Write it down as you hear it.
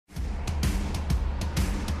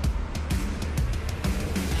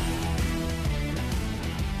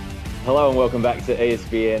Hello and welcome back to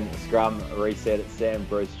ESPN Scrum Reset. It's Sam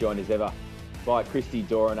Bruce, joined as ever by Christy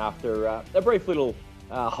Doran after a brief little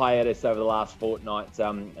hiatus over the last fortnight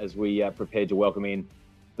as we prepared to welcome in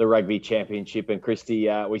the Rugby Championship. And Christy,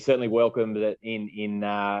 we certainly welcomed it in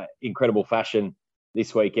incredible fashion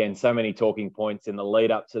this weekend. So many talking points in the lead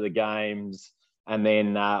up to the games, and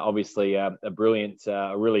then obviously a brilliant,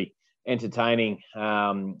 really entertaining,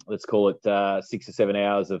 let's call it 6 or 7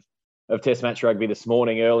 hours of Test match rugby this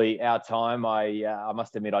morning, early our time. I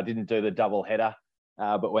must admit I didn't do the double header,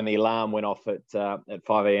 but when the alarm went off at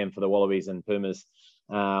 5 a.m. for the Wallabies and Pumas,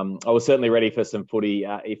 I was certainly ready for some footy,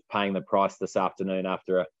 if paying the price this afternoon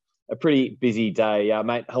after a pretty busy day.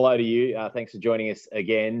 Mate, hello to you. Thanks for joining us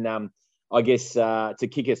again. I guess to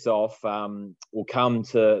kick us off, we'll come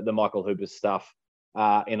to the Michael Hooper stuff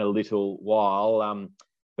in a little while.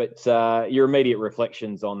 But your immediate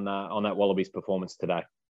reflections on that Wallabies performance today.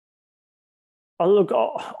 Oh, look,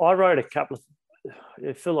 I wrote a couple of,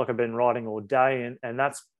 I feel like I've been writing all day, and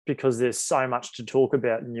that's because there's so much to talk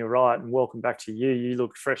about, and you're right, and welcome back to you. You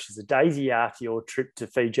look fresh as a daisy after your trip to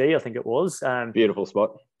Fiji, I think it was. Beautiful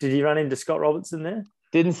spot. Did you run into Scott Robertson there?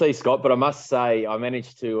 Didn't see Scott, but I must say I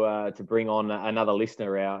managed to bring on another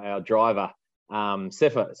listener, our driver,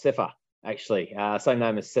 Sefa, actually. Same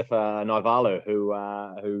name as Sefa Naivalu,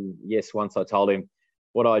 who, yes, once I told him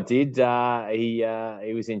what I did,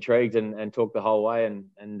 he was intrigued and talked the whole way,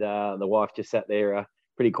 and the wife just sat there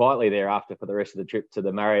pretty quietly thereafter for the rest of the trip to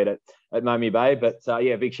the Marriott at Momi Bay. But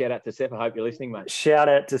yeah, big shout out to Sefa. Hope you're listening, mate. Shout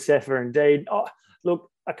out to Sefa indeed. Oh,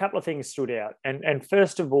 look, a couple of things stood out, and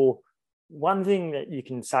first of all, one thing that you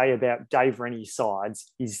can say about Dave Rennie's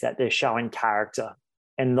sides is that they're showing character,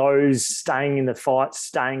 and those staying in the fight,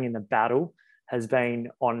 staying in the battle, has been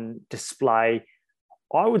on display.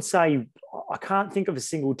 I would say I can't think of a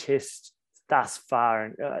single test thus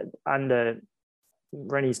far under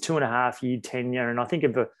Rennie's 2.5-year tenure. And I think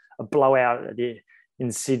of a blowout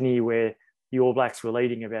in Sydney where the All Blacks were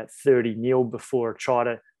leading about 30-0 before a try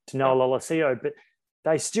to Noah Lolesio. But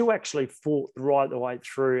they still actually fought right the way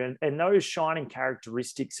through. And those shining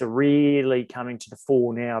characteristics are really coming to the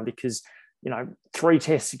fore now because, 3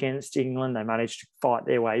 tests against England, they managed to fight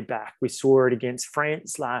their way back. We saw it against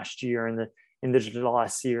France last year in the July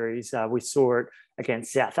series. We saw it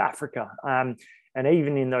against South Africa. And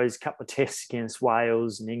even in those couple of tests against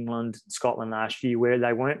Wales and England and Scotland last year, where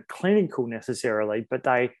they weren't clinical necessarily, but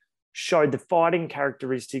they showed the fighting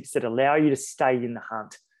characteristics that allow you to stay in the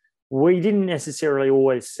hunt. We didn't necessarily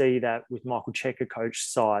always see that with Michael Cheika coach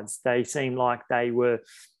sides. They seemed like they were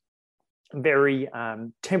very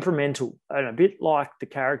temperamental and a bit like the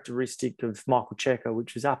characteristic of Michael Cheika,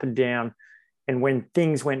 which was up and down. And when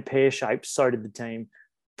things went pear-shaped, so did the team.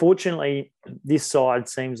 Fortunately, this side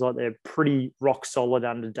seems like they're pretty rock solid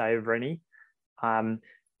under Dave Rennie.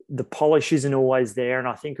 The polish isn't always there. And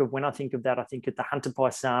when I think of that, I think of the Hunter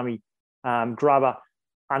Paisami grubber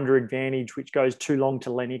under advantage, which goes too long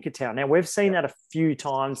to Len Ikitau. Now, we've seen that a few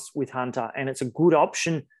times with Hunter, and it's a good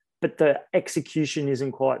option, but the execution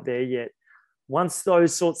isn't quite there yet. Once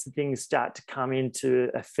those sorts of things start to come into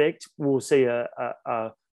effect, we'll see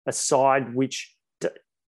a side which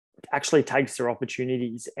actually takes their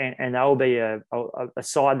opportunities, and they'll be a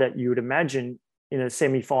side that you would imagine in the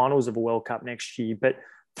semi-finals of a World Cup next year. But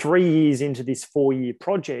 3 years into this 4-year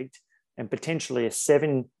project, and potentially a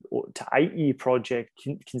 7 to 8 year project,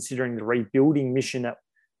 considering the rebuilding mission that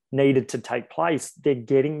needed to take place, they're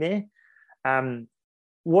getting there.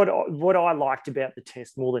 What I liked about the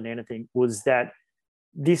test more than anything was that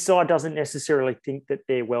this side doesn't necessarily think that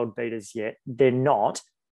they're world beaters yet. They're not.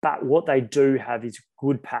 But what they do have is a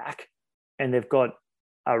good pack, and they've got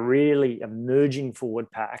a really emerging forward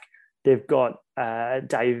pack. They've got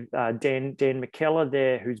Dan McKellar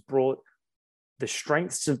there, who's brought the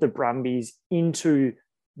strengths of the Brumbies into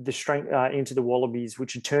the Wallabies,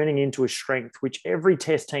 which are turning into a strength which every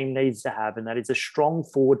test team needs to have, and that is a strong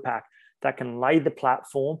forward pack that can lay the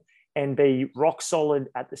platform and be rock solid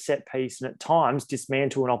at the set piece, and at times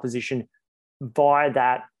dismantle an opposition via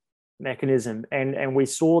that mechanism. And we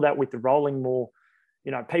saw that with the rolling maul.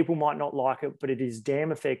 People might not like it, but it is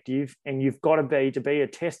damn effective. And you've got to be a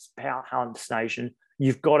test powerhouse nation,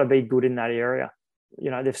 you've got to be good in that area.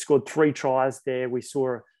 They've scored 3 tries there. We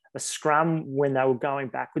saw a scrum when they were going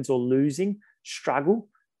backwards or losing struggle.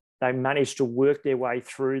 They managed to work their way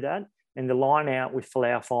through that. And the line out with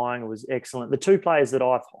Folau Fainga'a was excellent. The 2 players that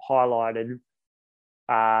I've highlighted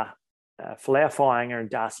are Folau Fainga'a and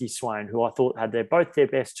Darcy Swain, who I thought had both their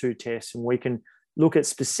best 2 tests, and we can look at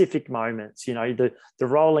specific moments. The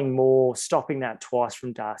rolling maul, stopping that twice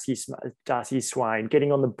from Darcy Swain,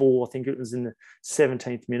 getting on the ball. I think it was in the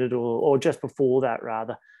 17th minute or just before that,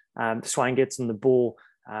 rather. Swain gets on the ball.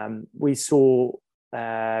 We saw,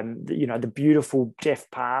 the beautiful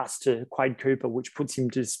deft pass to Quade Cooper, which puts him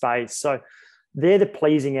to space. So they're the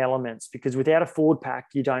pleasing elements, because without a forward pack,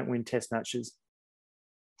 you don't win test matches.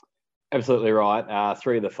 Absolutely right.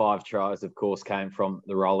 3 of the 5 tries, of course, came from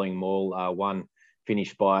the rolling maul. One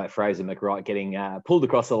finished by Fraser McWright, getting pulled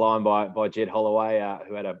across the line by Jed Holloway,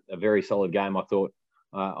 who had a very solid game, I thought,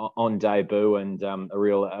 on debut, and a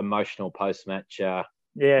real emotional post-match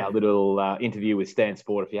little interview with Stan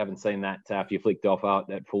Sport. If you haven't seen that, if you flicked off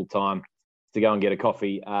at full time to go and get a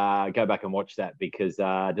coffee, go back and watch that, because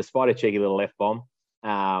despite a cheeky little F-bomb,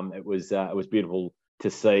 it was beautiful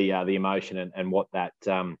to see the emotion and what that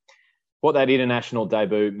international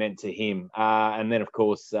debut meant to him. And then, of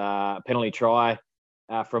course, penalty try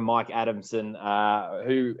from Mike Adamson,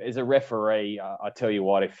 who is a referee. I tell you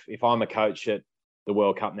what, if I'm a coach at the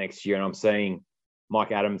World Cup next year and I'm seeing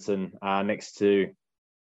Mike Adamson next to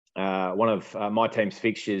one of my team's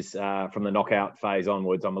fixtures from the knockout phase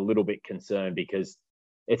onwards, I'm a little bit concerned, because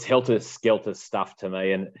it's helter-skelter stuff to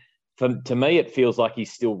me. And to me, it feels like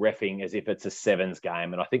he's still reffing as if it's a sevens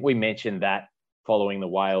game. And I think we mentioned that following the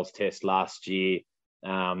Wales test last year.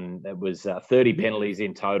 It was 30 penalties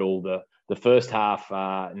in total. The first half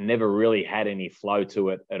never really had any flow to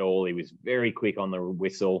it at all. He was very quick on the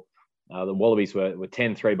whistle. The Wallabies were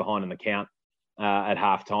 10-3 behind in the count at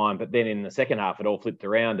half time. But then in the second half, it all flipped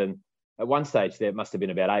around. And at one stage, there must have been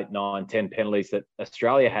about 8, 9, 10 penalties that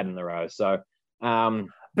Australia had in a row. So, but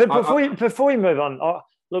before we move on,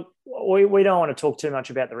 look, we don't want to talk too much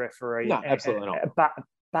about the referee. No, absolutely not.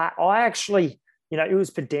 But I actually, it was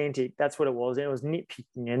pedantic. That's what it was. And it was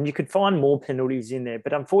nitpicking. And you could find more penalties in there.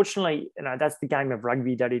 But unfortunately, that's the game of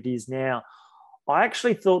rugby that it is now. I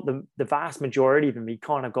actually thought the vast majority of them he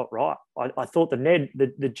kind of got right. I thought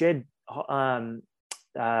the Jed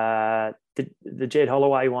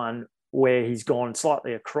Holloway one, where he's gone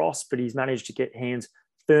slightly across, but he's managed to get hands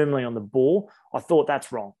firmly on the ball. I thought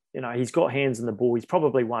that's wrong. He's got hands on the ball. He's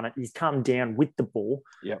probably won it. He's come down with the ball.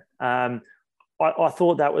 Yeah. I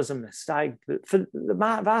thought that was a mistake. But for the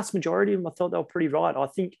vast majority of them, I thought they were pretty right. I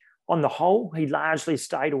think on the whole, he largely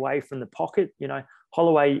stayed away from the pocket.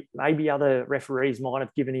 Holloway, maybe other referees might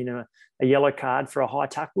have given him a yellow card for a high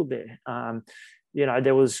tackle there.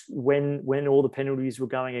 There was when all the penalties were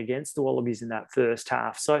going against the Wallabies in that first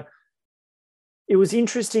half. So it was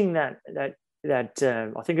interesting that I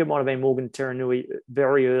think it might have been Morgan Terenui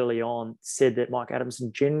very early on said that Mike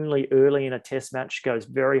Adamson generally early in a test match goes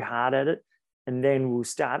very hard at it, and then we'll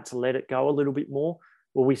start to let it go a little bit more.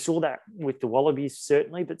 Well, we saw that with the Wallabies,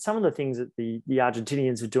 certainly, but some of the things that the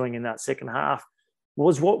Argentinians were doing in that second half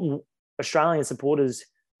was what Australian supporters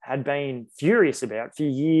had been furious about for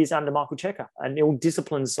years under Michael Cheika, an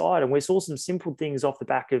ill-disciplined side. And we saw some simple things off the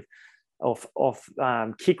back of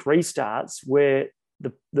kick restarts where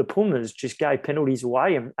the Pumas just gave penalties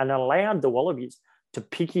away and allowed the Wallabies to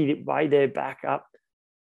picky way their back up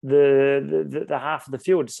the half of the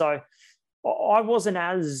field. So I wasn't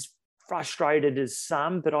as frustrated as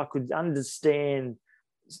some, but I could understand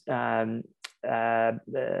Andrew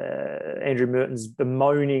Merton's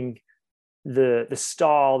bemoaning the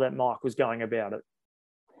style that Mike was going about it.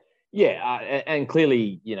 Yeah, and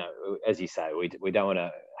clearly, as you say, we don't want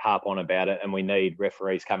to harp on about it, and we need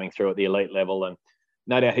referees coming through at the elite level, and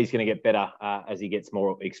no doubt he's going to get better as he gets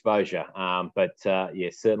more exposure. But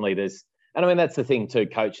certainly there's, and I mean, that's the thing too,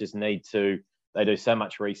 coaches they do so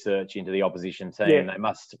much research into the opposition team. Yeah. They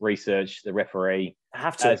must research the referee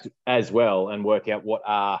as well and work out what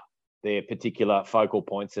are their particular focal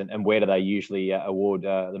points and where do they usually award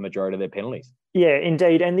the majority of their penalties. Yeah,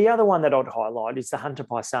 indeed. And the other one that I'd highlight is the Hunter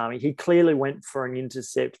Paisami. He clearly went for an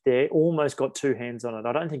intercept there, almost got two hands on it.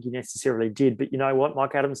 I don't think he necessarily did, but you know what?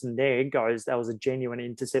 Mike Adamson there goes, that was a genuine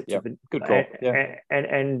intercept. Yep. Good call.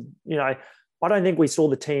 And I don't think we saw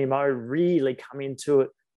the TMO really come into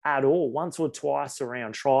it at all, once or twice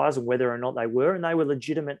around tries and whether or not they were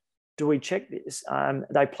legitimate. Do we check this?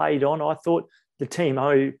 They played on. I thought the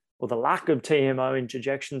TMO or the lack of TMO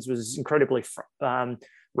interjections was incredibly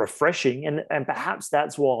refreshing. And perhaps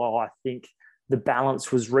that's why I think the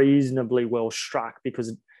balance was reasonably well struck,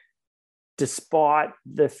 because despite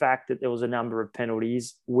the fact that there was a number of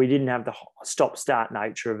penalties, we didn't have the stop-start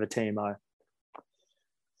nature of a TMO.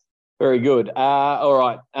 Very good. All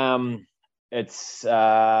right. It's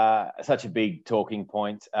such a big talking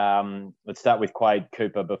point. Let's start with Quade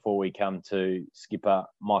Cooper before we come to skipper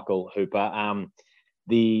Michael Hooper.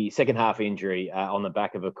 The second half injury on the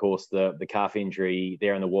back of course, the calf injury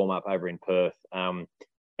there in the warm-up over in Perth,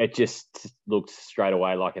 it just looked straight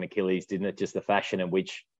away like an Achilles, didn't it? Just the fashion in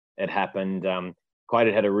which it happened.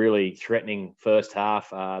 Quade had a really threatening first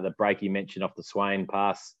half. The break you mentioned off the Swain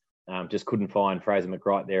pass, just couldn't find Fraser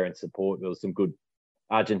McWright there in support. There was some good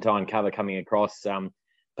Argentine cover coming across.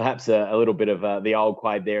 Perhaps a little bit of the old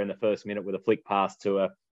Quade there in the first minute with a flick pass to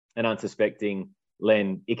an unsuspecting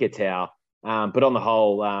Len Ikitau. But on the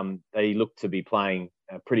whole, he looked to be playing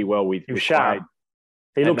pretty well with sharp.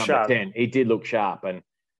 He looked sharp. 10. He did look sharp.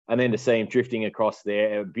 And then to see him drifting across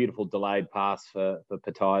there, a beautiful delayed pass for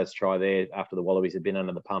Patai's try there after the Wallabies had been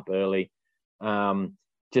under the pump early.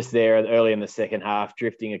 Just there early in the second half,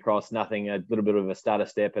 drifting across, nothing, a little bit of a stutter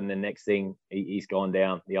step, and the next thing, he's gone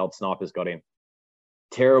down. The old sniper's got him.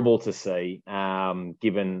 Terrible to see,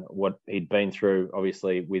 given what he'd been through,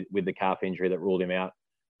 obviously, with the calf injury that ruled him out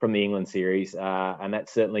from the England series. And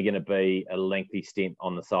that's certainly going to be a lengthy stint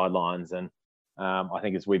on the sidelines. And I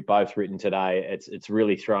think as we've both written today, it's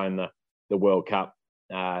really thrown the World Cup,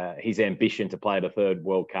 his ambition to play the third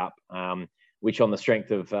World Cup, which on the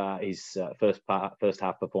strength of his first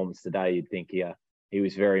half performance today, you'd think he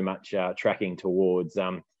was very much tracking towards.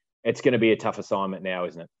 It's going to be a tough assignment now,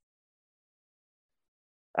 isn't it?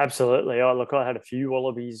 Absolutely. I had a few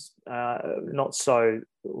Wallabies, not so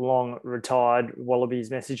long retired Wallabies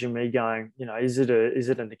messaging me going, is it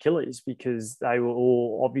an Achilles? Because they were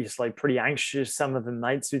all obviously pretty anxious. Some of them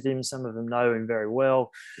mates with him, some of them know him very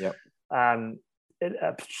well. Yep.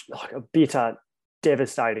 Like a bitter,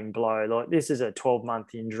 devastating blow. Like, this is a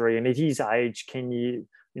 12-month injury, and at his age,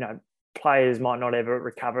 players might not ever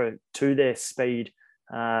recover to their speed.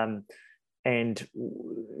 And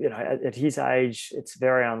at his age, it's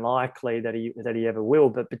very unlikely that he ever will.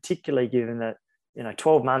 But particularly given that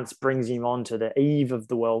 12 months brings him on to the eve of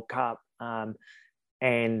the World Cup,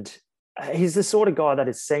 and he's the sort of guy that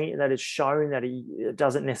has shown that he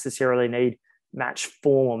doesn't necessarily need match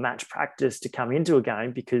form or match practice to come into a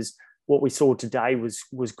game, because what we saw today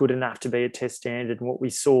was good enough to be a Test standard. And what we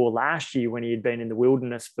saw last year when he had been in the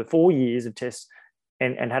wilderness for 4 years of Test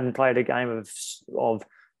and hadn't played a game of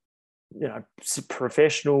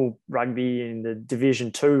professional rugby in the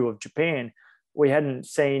Division 2 of Japan, we hadn't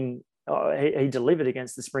seen. He delivered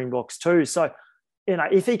against the Springboks too. So,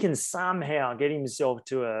 if he can somehow get himself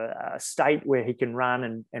to a state where he can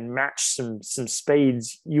run and match some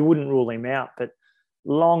speeds, you wouldn't rule him out. But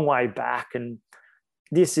long way back, and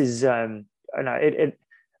this is I've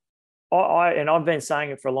been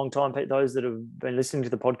saying it for a long time. Those that have been listening to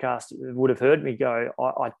the podcast would have heard me go,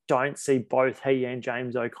 I don't see both he and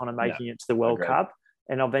James O'Connor making it to the World Cup.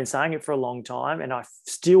 And I've been saying it for a long time, and I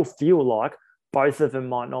still feel like both of them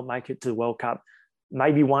might not make it to the World Cup.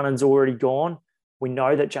 Maybe one is already gone. We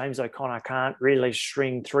know that James O'Connor can't really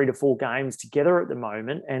string 3 to 4 games together at the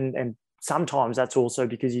moment. And sometimes that's also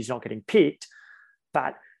because he's not getting picked.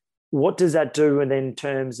 But what does that do? And then in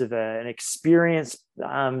terms of an experience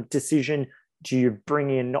decision, do you bring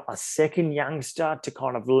in a second youngster to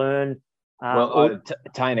kind of learn?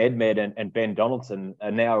 Tane Edmed and Ben Donaldson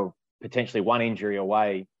are now potentially one injury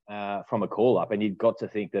away from a call-up, and you've got to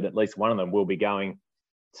think that at least one of them will be going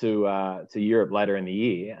to Europe later in the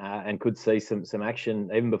year and could see some action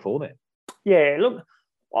even before then. Yeah, look,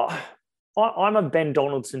 I'm a Ben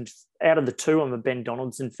Donaldson. Out of the two, I'm a Ben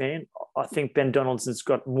Donaldson fan. I think Ben Donaldson's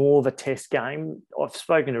got more of a Test game. I've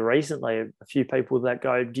spoken to recently a few people that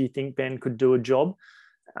go, do you think Ben could do a job?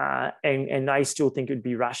 And they still think it'd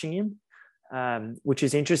be rushing him, which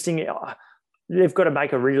is interesting. They've got to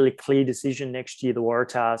make a really clear decision next year, the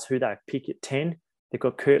Waratahs, who they pick at 10. They've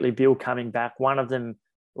got Kurtley Beale coming back. One of them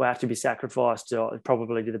will have to be sacrificed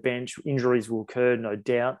probably to the bench. Injuries will occur, no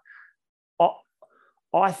doubt.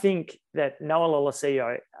 I think that Noah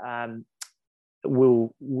Lolesio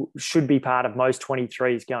should be part of most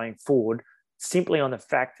 23s going forward, simply on the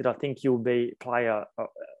fact that I think he'll play a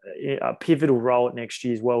pivotal role at next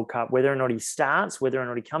year's World Cup. Whether or not he starts, whether or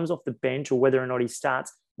not he comes off the bench, or whether or not he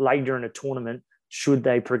starts later in a tournament, should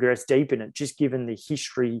they progress deep in it, just given the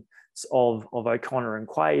history of O'Connor and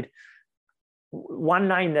Quade. One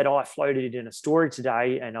name that I floated in a story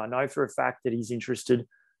today, and I know for a fact that he's interested,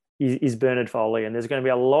 is Bernard Foley. And there's going to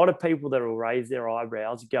be a lot of people that will raise their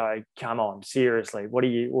eyebrows and go, come on, seriously, what are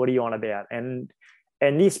you on about? And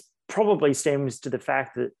this probably stems to the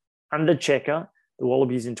fact that under Checker, the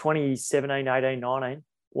Wallabies in 2017, 18, 19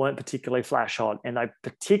 weren't particularly flash hot, and they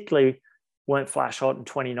particularly weren't flash hot in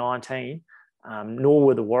 2019, nor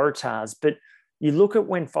were the Waratahs. But you look at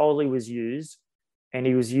when Foley was used, and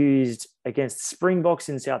he was used against the Springboks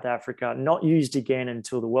in South Africa, not used again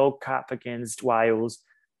until the World Cup against Wales,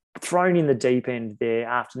 thrown in the deep end there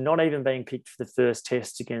after not even being picked for the first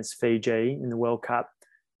test against Fiji in the World Cup,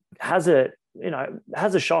 has a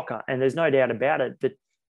shocker, and there's no doubt about it. But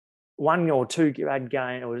one or two bad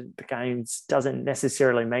games doesn't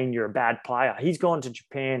necessarily mean you're a bad player. He's gone to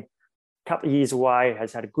Japan a couple of years away,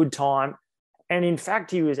 has had a good time. And in fact,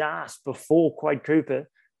 he was asked before Quade Cooper,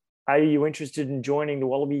 are you interested in joining the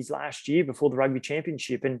Wallabies last year before the Rugby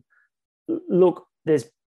Championship? And look, there's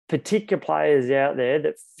particular players out there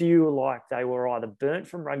that feel like they were either burnt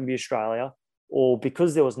from Rugby Australia or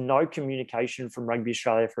because there was no communication from Rugby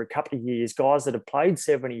Australia for a couple of years, guys that have played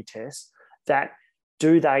 70 tests, that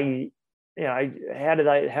do they, how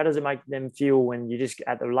does it make them feel when you just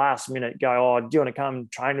at the last minute go, oh, do you want to come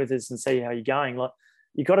train with us and see how you're going? Like,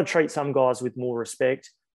 you've got to treat some guys with more respect,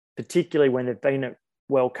 particularly when they've been at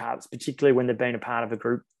World Cups, particularly when they've been a part of a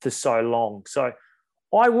group for so long. So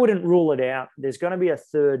I wouldn't rule it out. There's going to be a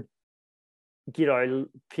third Giteau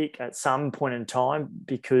pick at some point in time,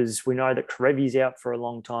 because we know that Kerevi's out for a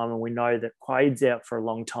long time and we know that Quade's out for a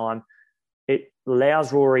long time. It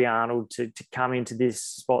allows Rory Arnold to come into this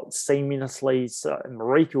spot seamlessly. So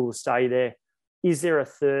Marika will stay there. Is there a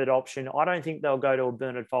third option? I don't think they'll go to a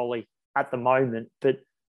Bernard Foley at the moment, but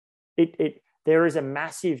there is a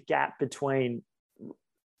massive gap between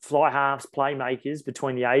fly halves, playmakers,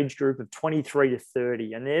 between the age group of 23 to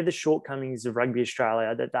 30. And they're the shortcomings of Rugby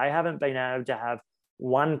Australia, that they haven't been able to have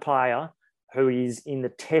one player who is in the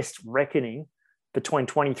test reckoning between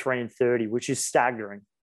 23 and 30, which is staggering.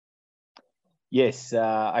 Yes,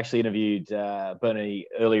 I actually interviewed Bernie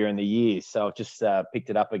earlier in the year, so I've just picked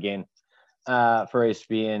it up again for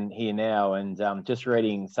ESPN here now, and just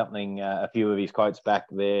reading something, a few of his quotes back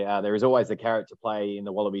there. There is always the carrot to play in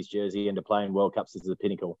the Wallabies jersey and to play in World Cups as the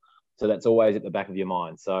pinnacle. So that's always at the back of your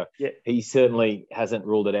mind. So He certainly hasn't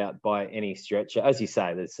ruled it out by any stretch. As you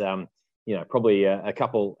say, there's probably a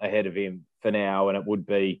couple ahead of him for now, and it would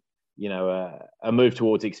be a move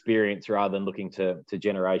towards experience rather than looking to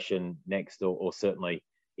generation next or certainly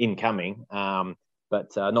incoming.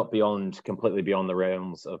 But not completely beyond the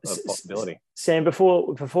realms of possibility. Sam,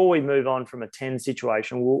 before we move on from a 10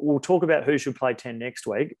 situation, we'll talk about who should play 10 next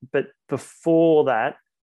week. But before that,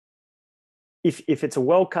 if it's a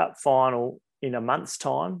World Cup final in a month's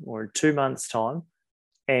time or in 2 months' time,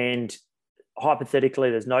 and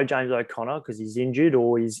hypothetically there's no James O'Connor because he's injured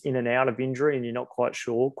or he's in and out of injury and you're not quite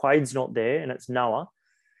sure, Quade's not there and it's Noah,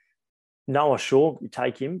 sure, you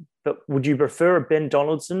take him. But would you prefer a Ben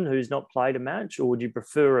Donaldson who's not played a match, or would you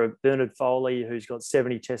prefer a Bernard Foley who's got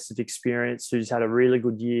 70 tests of experience, who's had a really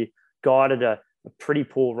good year, guided a pretty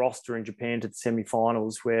poor roster in Japan to the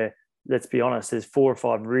semi-finals where, let's be honest, there's 4 or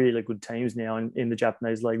 5 really good teams now in the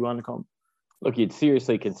Japanese League One comp? Look, you'd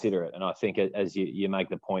seriously consider it. And I think as you make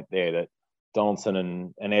the point there that Donaldson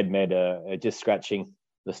and Edmed are just scratching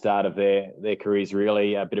the start of their careers,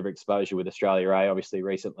 really. A bit of exposure with Australia A, obviously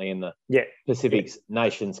recently in the Pacific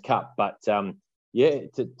Nations Cup. But to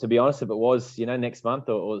be honest, if it was next month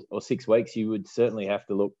or 6 weeks, you would certainly have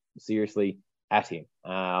to look seriously at him.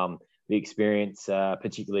 The experience,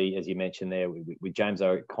 particularly as you mentioned there with James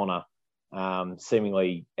O'Connor,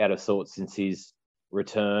 seemingly out of sorts since his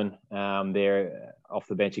return there off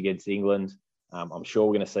the bench against England. I'm sure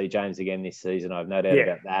we're going to see James again this season. I have no doubt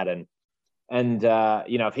about that. And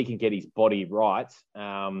if he can get his body right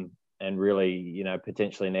and really,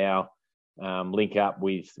 potentially now link up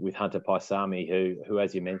with Hunter Paisami, who,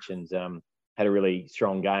 as you mentioned, had a really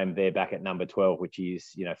strong game there back at number 12, which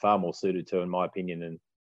is, far more suited to, in my opinion,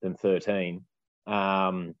 than 13.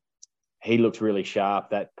 He looks really sharp.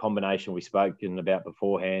 That combination we spoken about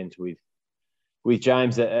beforehand with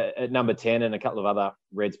James at number 10 and a couple of other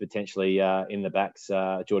Reds potentially in the backs,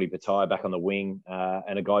 Geordie Pattaya back on the wing,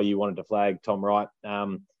 and a guy you wanted to flag, Tom Wright,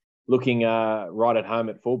 looking right at home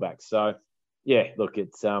at fullback. So, look,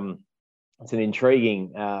 it's an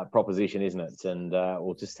intriguing proposition, isn't it? And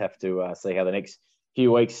we'll just have to see how the next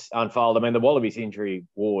few weeks unfold. I mean, the Wallabies injury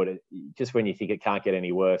ward, just when you think it can't get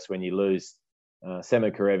any worse, when you lose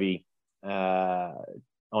Samu Kerevi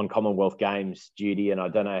on Commonwealth Games duty, and I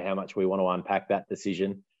don't know how much we want to unpack that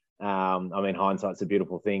decision. I mean, hindsight's a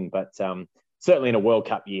beautiful thing, but certainly in a World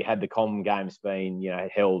Cup year, had the Com Games been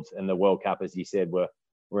held and the World Cup, as you said, were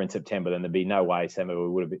in September, then there'd be no way Samu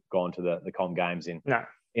would have gone to the Com Games in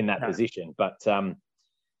that position. But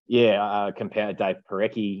compare Dave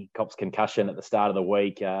Parecki, cops concussion at the start of the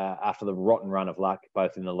week after the rotten run of luck,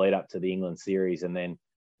 both in the lead up to the England series and then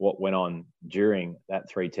what went on during that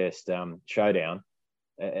 3-test showdown.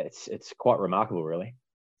 It's quite remarkable, really.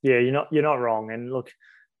 Yeah, you're not wrong. And look,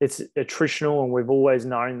 it's attritional, and we've always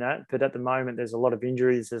known that. But at the moment, there's a lot of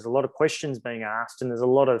injuries. There's a lot of questions being asked, and there's a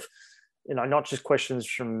lot of, not just questions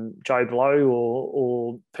from Joe Blow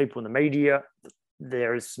or people in the media.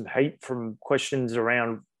 There is some heat from questions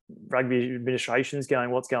around rugby administrations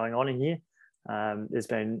going, what's going on in here? There's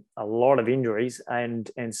been a lot of injuries, and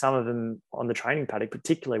some of them on the training paddock,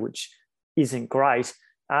 particularly, which isn't great.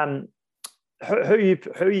 Who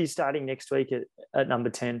are you starting next week at number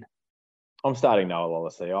 10? I'm starting Noah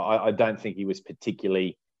Lolesy. I don't think he was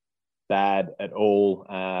particularly bad at all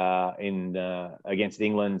in against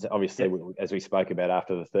England. Obviously, as we spoke about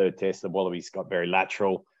after the third test, the Wallabies got very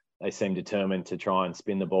lateral. They seemed determined to try and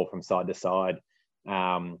spin the ball from side to side.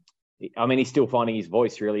 I mean, he's still finding his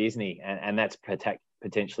voice, really, isn't he? And that's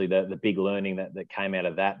potentially the big learning that came out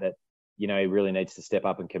of that, he really needs to step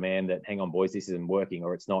up and command that, hang on, boys, this isn't working,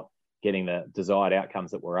 or it's not getting the desired outcomes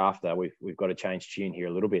that we're after. We've got to change tune here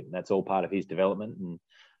a little bit, and that's all part of his development. And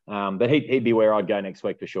but he'd be where I'd go next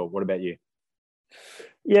week for sure. What about you?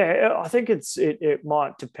 Yeah, I think it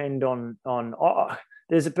might depend on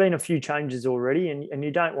there's been a few changes already, and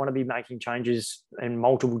you don't want to be making changes and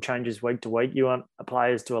multiple changes week to week. You want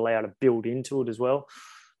players to allow to build into it as well.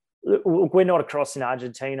 We're not across in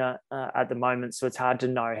Argentina at the moment, so it's hard to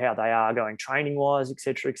know how they are going training-wise, et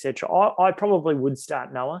cetera, et cetera. I probably would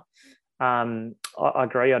start Noah. I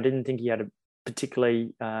agree. I didn't think he had a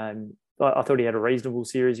particularly I thought he had a reasonable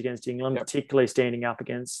series against England, particularly standing up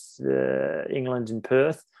against England in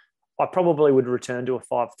Perth. I probably would return to a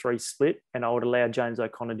 5-3 split, and I would allow James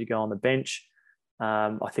O'Connor to go on the bench.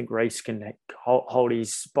 I think Reece can hold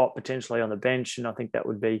his spot potentially on the bench, and I think that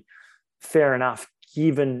would be fair enough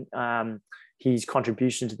given his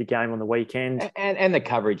contribution to the game on the weekend. And the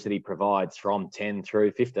coverage that he provides from 10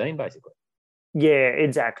 through 15, basically. Yeah,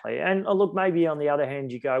 exactly. And look, maybe on the other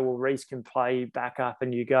hand, you go, well, Reece can play backup,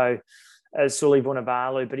 and you go as Suli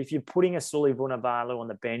Vunivalu. But if you're putting a Suli Vunivalu on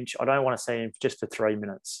the bench, I don't want to see him just for 3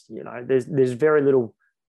 minutes. There's very little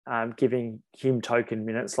giving him token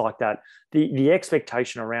minutes like that. The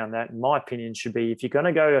expectation around that, in my opinion, should be if you're going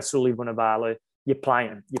to go to Suli Vunivalu, you play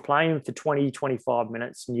him. You play him for 20, 25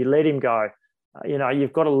 minutes, and you let him go.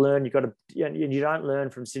 You've got to learn. You don't learn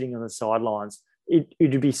from sitting on the sidelines.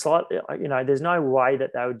 It'd be slightly, there's no way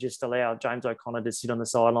that they would just allow James O'Connor to sit on the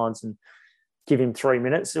sidelines and give him 3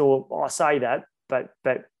 minutes. Or I say that, but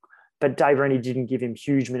Dave Rennie didn't give him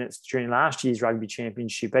huge minutes during last year's rugby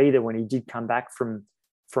championship either when he did come back from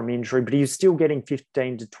injury, but he was still getting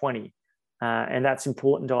 15 to 20. And that's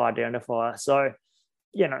important to identify. So,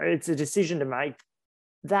 it's a decision to make.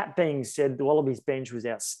 That being said, the Wallabies bench was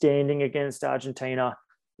outstanding against Argentina.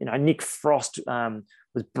 Nick Frost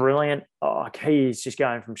was brilliant. He is just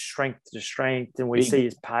going from strength to strength, and we see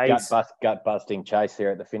his pace. Gut-busting chase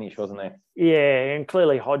there at the finish, wasn't there? Yeah, and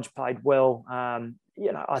clearly Hodge played well.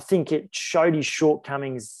 I think it showed his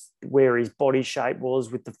shortcomings where his body shape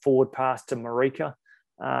was with the forward pass to Marika.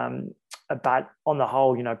 But on the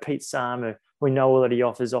whole, Pete Samu, we know that he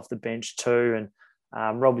offers off the bench too, and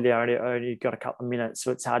Robbie only got a couple of minutes,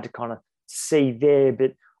 so it's hard to kind of see there.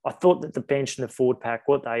 But I thought that the bench and the forward pack,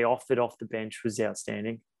 what they offered off the bench was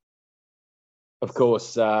outstanding. Of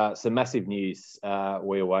course, some massive news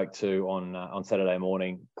we awoke to on Saturday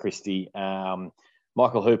morning, Christy.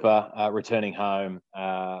 Michael Hooper returning home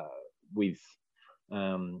with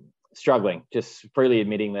struggling, just freely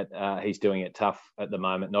admitting that he's doing it tough at the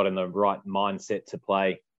moment, not in the right mindset to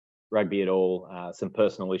play rugby at all. Some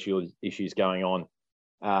personal issues going on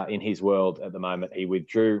in his world at the moment. He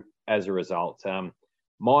withdrew as a result.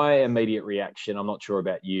 My immediate reaction, I'm not sure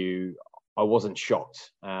about you, I wasn't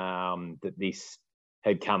shocked that this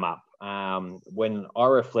had come up. When I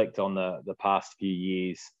reflect on the past few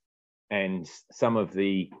years and some of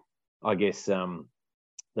the, I guess,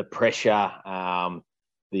 the pressure,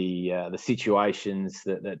 the situations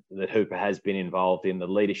that Hooper has been involved in, the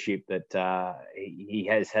leadership that he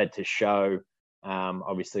has had to show.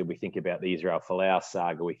 Obviously, we think about the Israel Folau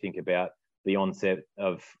saga. We think about the onset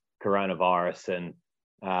of coronavirus and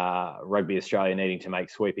Rugby Australia needing to make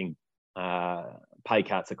sweeping pay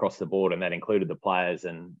cuts across the board, and that included the players,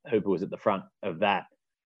 and Hooper was at the front of that.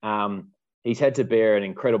 He's had to bear an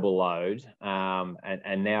incredible load,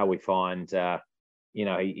 and now we find,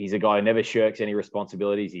 he's a guy who never shirks any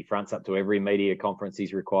responsibilities. He fronts up to every media conference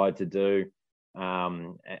he's required to do.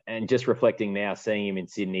 And just reflecting now, seeing him in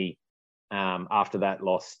Sydney after that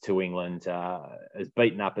loss to England, as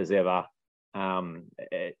beaten up as ever.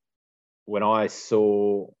 When I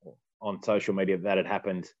saw on social media that had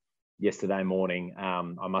happened yesterday morning,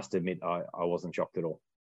 I must admit I wasn't shocked at all.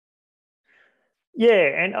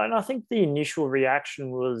 Yeah, and I think the initial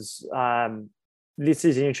reaction was, this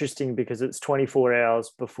is interesting because it's 24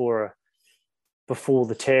 hours before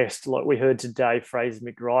the test. Like we heard today, Fraser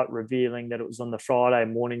McWright revealing that it was on the Friday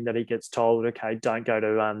morning that he gets told, okay, don't go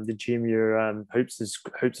to the gym, your hoops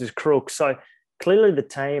is crook. So clearly the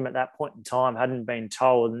team at that point in time hadn't been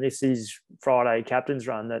told, and this is Friday captain's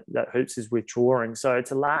run, that Hoops is withdrawing. So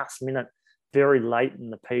it's a last minute, very late in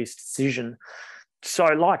the piece decision. So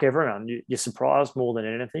like everyone, you're surprised more than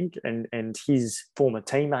anything. And his former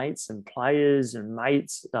teammates and players and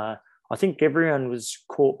mates, I think everyone was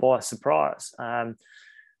caught by surprise.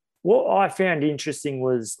 What I found interesting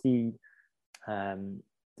was the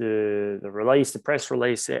release, the press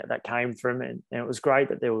release that came from it, and it was great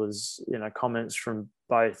that there was comments from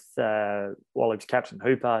both Wallabies captain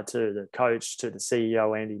Hooper to the coach to the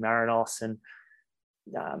CEO Andy Marinos, and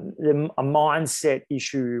a mindset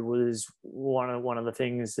issue was one of the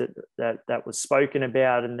things that was spoken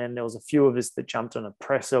about. And then there was a few of us that jumped on a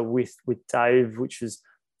presser with Dave, which was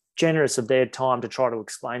generous of their time to try to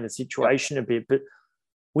explain the situation a bit, but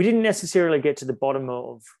we didn't necessarily get to the bottom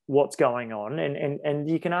of what's going on. And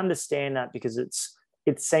you can understand that because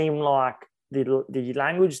it seemed like the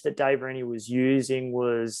language that Dave Rennie was using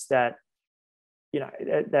was that,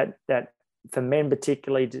 that for men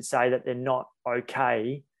particularly to say that they're not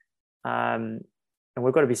okay, and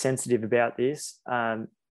we've got to be sensitive about this. The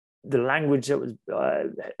language that was,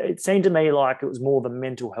 it seemed to me like it was more of a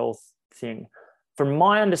mental health thing. From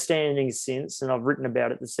my understanding since, and I've written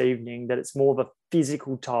about it this evening, that it's more of a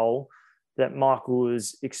physical toll that Michael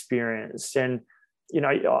has experienced. And,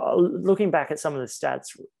 looking back at some of the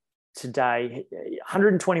stats today,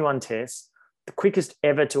 121 tests, the quickest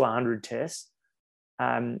ever to 100 tests.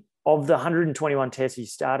 Of the 121 tests, he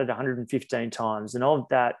started 115 times. And of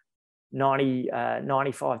that,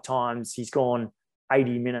 95 times, he's gone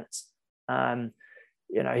 80 minutes.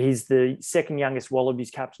 He's the second youngest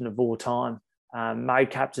Wallabies captain of all time.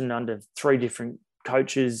 Made captain under 3 different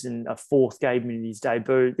coaches, and a 4th gave him in his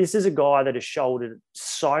debut. This is a guy that has shouldered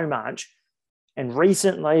so much. And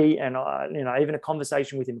recently, and even a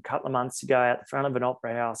conversation with him a couple of months ago at the front of an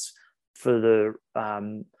opera house for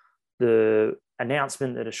the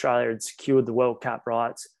announcement that Australia had secured the World Cup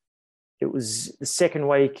rights. It was the second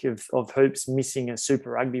week of Hoops missing a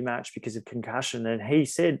Super Rugby match because of concussion. And he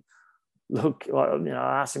said, look,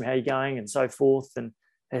 I asked him how you're going and so forth. And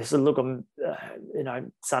he said, look,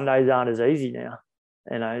 Sundays aren't as easy now.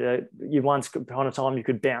 You once upon a time you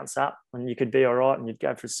could bounce up and you could be all right and you'd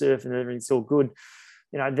go for a surf and everything's all good.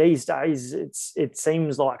 These days it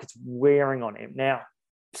seems like it's wearing on him. Now,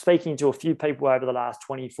 speaking to a few people over the last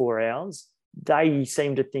 24 hours, they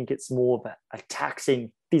seem to think it's more of a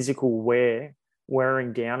taxing physical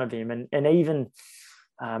wearing down of him. And even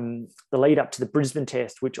the lead up to the Brisbane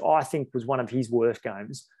test, which I think was one of his worst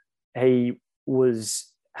games, he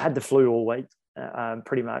had the flu all week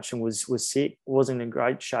pretty much and was sick, wasn't in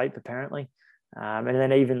great shape apparently. And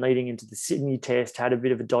then even leading into the Sydney test, had a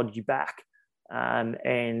bit of a dodgy back.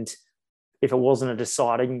 And if it wasn't a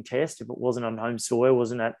deciding test, if it wasn't on home soil,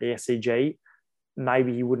 wasn't at the SCG,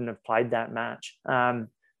 maybe he wouldn't have played that match. But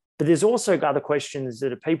there's also other questions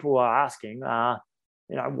that people are asking.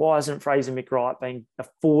 Why isn't Fraser McReight being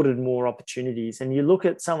afforded more opportunities? And you look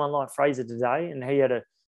at someone like Fraser today, and he had a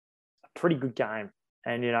pretty good game.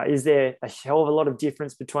 And, is there a hell of a lot of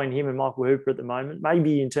difference between him and Michael Hooper at the moment?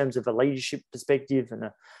 Maybe in terms of a leadership perspective and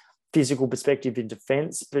a physical perspective in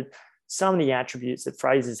defence, but some of the attributes that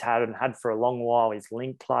Fraser's had and had for a long while, his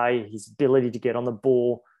link play, his ability to get on the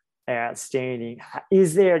ball, outstanding.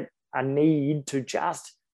 Is there a need to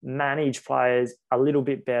just manage players a little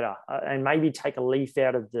bit better and maybe take a leaf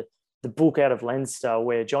out of the book out of Leinster,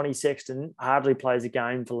 where Johnny Sexton hardly plays a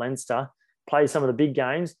game for Leinster, plays some of the big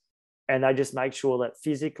games, and they just make sure that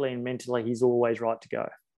physically and mentally he's always right to go?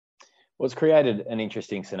 Well, it's created an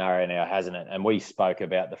interesting scenario now, hasn't it? And we spoke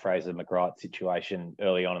about the Fraser McReight situation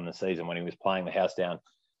early on in the season when he was playing the house down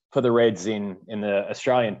for the Reds in the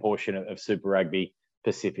Australian portion of Super Rugby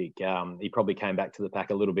Pacific. He probably came back to the pack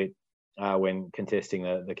a little bit when contesting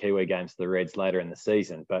the Kiwi games for the Reds later in the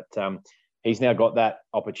season. But he's now got that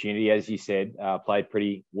opportunity, as you said, played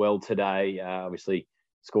pretty well today, obviously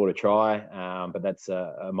scored a try, but that's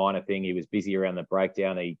a minor thing. He was busy around the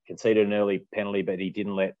breakdown. He conceded an early penalty, but he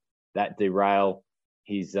didn't let that derail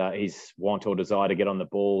his want or desire to get on the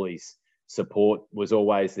ball. His support was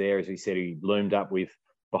always there. As we said, he loomed up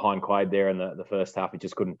behind Quade there in the first half. He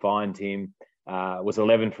just couldn't find him. Was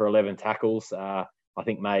 11 for 11 tackles. I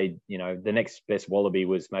think made, the next best Wallaby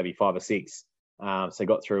was maybe 5 or 6. So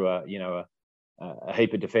got through a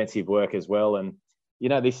heap of defensive work as well. And,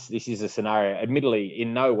 this is a scenario, admittedly,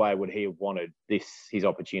 in no way would he have wanted his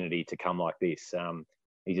opportunity to come like this.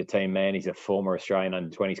 He's a team man. He's a former Australian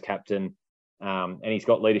under-20s captain. And he's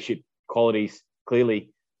got leadership qualities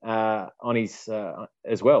clearly on his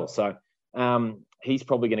as well. So he's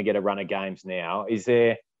probably going to get a run of games now. Is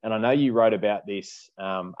there and I know you wrote about this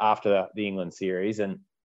after the England series, and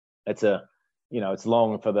it's it's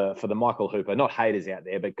long for the Michael Hooper, not haters out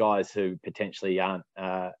there, but guys who potentially aren't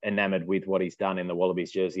enamored with what he's done in the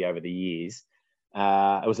Wallabies jersey over the years.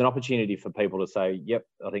 It was an opportunity for people to say, yep,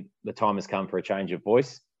 I think the time has come for a change of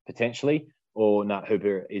voice, potentially, or no,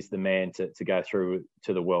 Hooper is the man to go through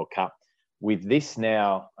to the World Cup. With this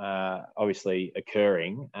now obviously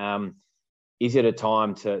occurring, is it a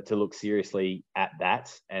time to look seriously at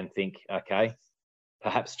that and think, okay,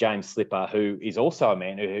 perhaps James Slipper, who is also a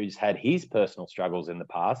man who's had his personal struggles in the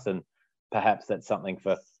past, and perhaps that's something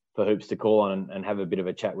for Hoops to call on and have a bit of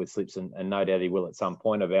a chat with Slips, and no doubt he will at some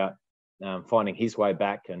point, about finding his way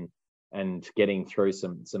back and getting through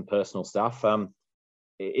some personal stuff.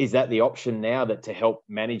 Is that the option now, that to help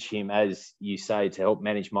manage him, as you say, to help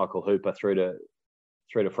manage Michael Hooper through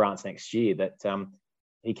to France next year, that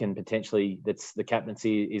he can potentially, that's the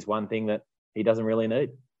captaincy is one thing that he doesn't really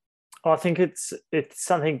need? I think it's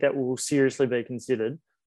something that will seriously be considered.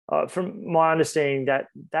 From my understanding,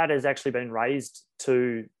 that has actually been raised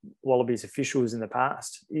to Wallabies officials in the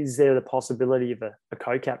past. Is there the possibility of a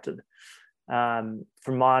co-captain? From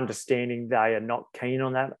my understanding, they are not keen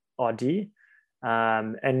on that idea.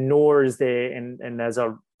 And nor is there, and as I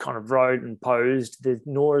kind of wrote and posed,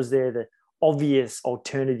 nor is there the obvious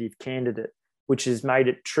alternative candidate, which has made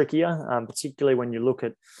it trickier, particularly when you look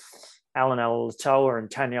at Alan Alatoa and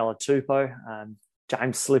Taniela Tupou,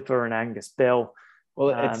 James Slipper and Angus Bell. Well,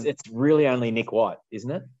 it's really only Nick White, isn't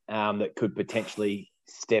it, that could potentially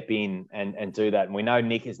step in and do that. And we know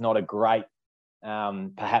Nick is not a great,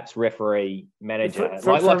 perhaps, referee manager,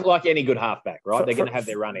 like any good halfback, right? They're going to have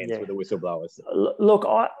their run-ins with the whistleblowers. Look,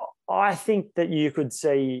 I think that you could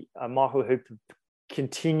see Michael Hooper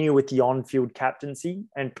continue with the on-field captaincy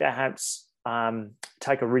and perhaps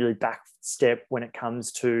take a really back step when it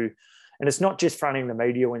comes to, and it's not just fronting the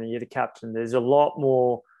media when you're the captain. There's a lot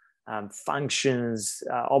more functions,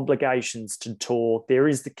 obligations to talk. There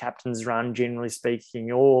is the captain's run, generally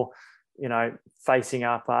speaking, or, facing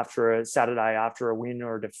up after a Saturday after a win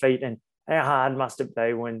or a defeat. And how hard must it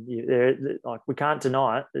be when we can't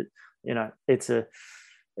deny it, it's a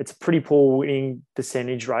pretty poor winning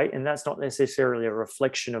percentage rate. And that's not necessarily a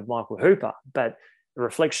reflection of Michael Hooper, but a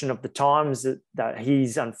reflection of the times that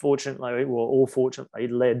he's unfortunately, or fortunately,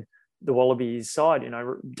 led the Wallabies side.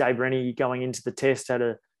 Dave Rennie going into the test had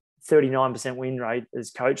a 39% win rate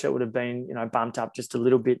as coach. That would have been, bumped up just a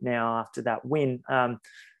little bit now after that win.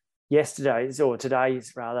 Today's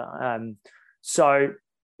rather.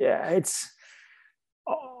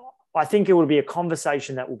 I think it will be a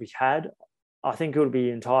conversation that will be had. I think it will be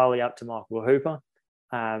entirely up to Michael Hooper.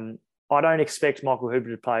 I don't expect Michael Hooper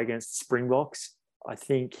to play against the Springboks. I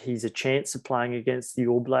think he's a chance of playing against the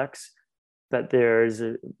All Blacks, but there is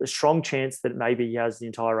a strong chance that maybe he has the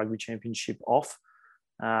entire rugby championship off.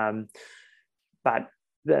 But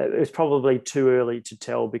it's probably too early to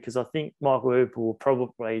tell, because I think Michael Hooper will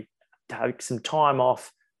probably take some time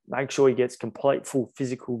off, make sure he gets complete full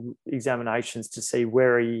physical examinations to see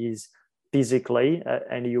where he is physically,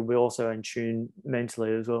 and he'll be also in tune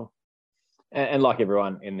mentally as well. And like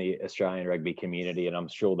everyone in the Australian rugby community, and I'm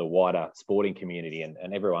sure the wider sporting community and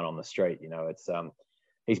everyone on the street, it's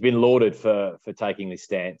he's been lauded for taking this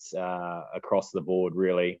stance across the board.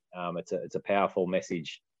 Really, it's a powerful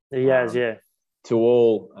message. He has, to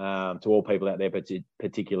all people out there, but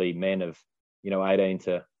particularly men of 18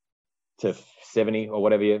 to 70 or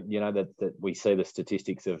whatever, that we see the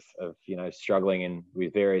statistics of struggling and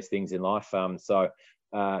with various things in life.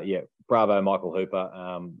 Bravo, Michael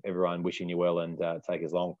Hooper. Everyone wishing you well, and take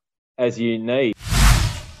as long as you need.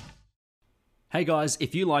 Hey guys,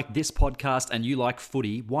 if you like this podcast and you like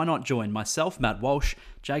footy, why not join myself, Matt Walsh,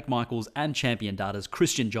 Jake Michaels, and Champion Data's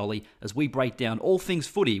Christian Jolly as we break down all things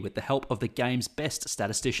footy with the help of the game's best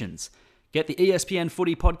statisticians. Get the ESPN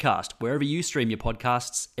Footy Podcast wherever you stream your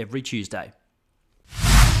podcasts every Tuesday.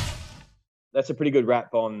 That's a pretty good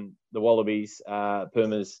wrap on the Wallabies,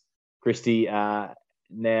 Pumas, Christy.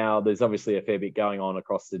 Now, there's obviously a fair bit going on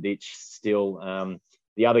across the ditch still.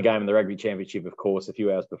 The other game in the Rugby Championship, of course, a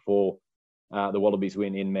few hours before the Wallabies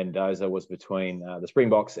win in Mendoza, was between the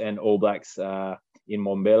Springboks and All Blacks in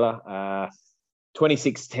Mbombela.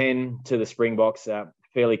 26-10 to the Springboks,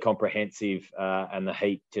 fairly comprehensive, and the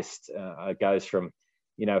heat just goes from,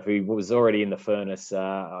 if he was already in the furnace,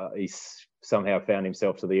 he's somehow found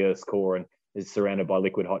himself to the Earth's core and is surrounded by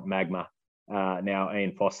liquid hot magma. Now,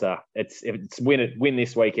 Ian Foster, it's win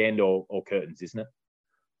this weekend or curtains, isn't it?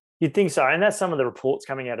 You'd think so, and that's some of the reports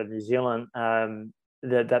coming out of New Zealand.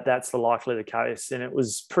 That's likely the case. And it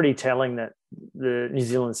was pretty telling that the New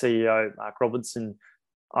Zealand CEO, Mark Robertson,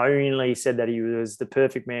 only said that he was the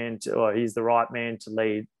perfect man or he's the right man to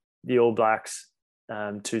lead the All Blacks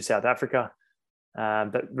to South Africa,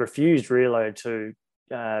 but refused really to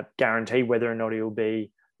guarantee whether or not he'll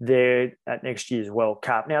be there at next year's World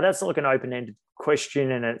Cup. Now, that's like an open-ended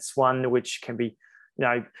question, and it's one which can be,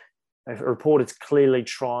 a reporter's clearly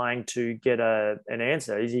trying to get an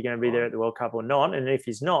answer. Is he going to be there at the World Cup or not? And if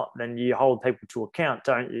he's not, then you hold people to account,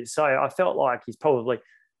 don't you? So I felt like he's probably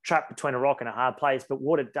trapped between a rock and a hard place. But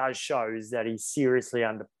what it does show is that he's seriously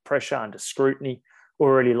under pressure, under scrutiny,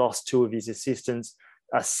 already lost 2 of his assistants,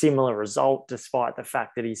 a similar result, despite the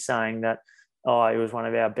fact that he's saying that, it was one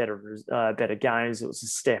of our better games. It was a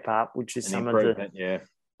step up, which is some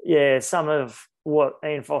of what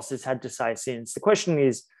Ian Foster's had to say since. The question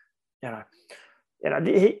is, he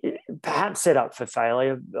perhaps set up for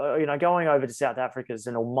failure. Going over to South Africa is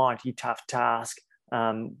an almighty tough task.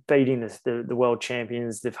 Beating the world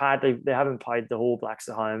champions, they haven't played the All Blacks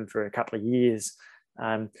at home for a couple of years.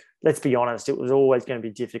 Let's be honest, it was always going to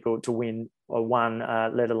be difficult to win one,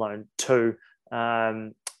 let alone 2.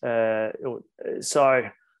 So,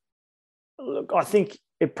 look, I think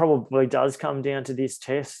it probably does come down to this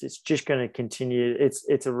test. It's just going to continue.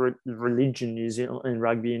 It's a religion in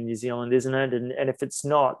rugby in New Zealand, isn't it? And if it's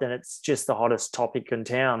not, then it's just the hottest topic in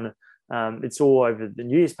town. It's all over the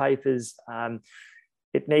newspapers.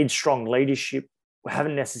 It needs strong leadership. We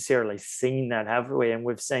haven't necessarily seen that, have we? And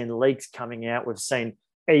we've seen leaks coming out. We've seen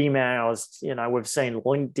emails. We've seen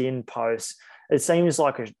LinkedIn posts. It seems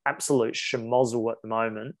like an absolute schmozzle at the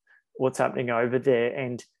moment, what's happening over there.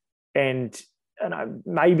 And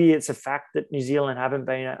maybe it's a fact that New Zealand haven't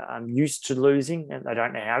been used to losing and they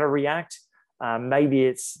don't know how to react. Maybe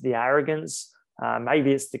it's the arrogance.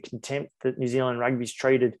 Maybe it's the contempt that New Zealand rugby's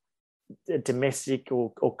treated domestic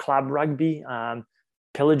or club rugby,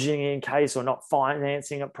 pillaging in case or not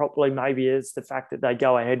financing it properly. Maybe it's the fact that they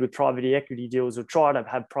go ahead with private equity deals or try to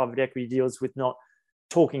have private equity deals with not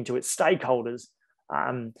talking to its stakeholders.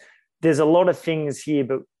 There's a lot of things here,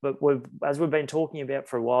 but as we've been talking about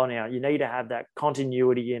for a while now, you need to have that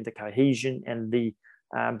continuity and the cohesion and the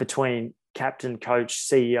between captain, coach,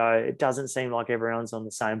 CEO. It doesn't seem like everyone's on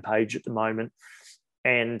the same page at the moment,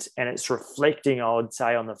 and it's reflecting, I would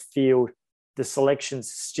say, on the field. The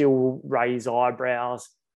selections still raise eyebrows,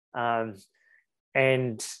 look,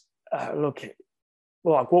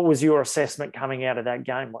 what was your assessment coming out of that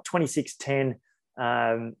game? Like 26-10.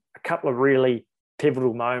 A couple of really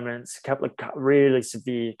pivotal moments, a couple of really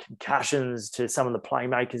severe concussions to some of the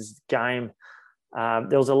playmakers of the game.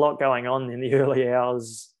 There was a lot going on in the early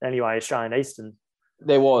hours anyway, Australian Eastern.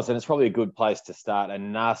 There was, and it's probably a good place to start. A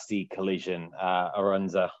nasty collision.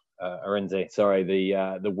 Arendse,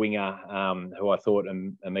 the winger, who I thought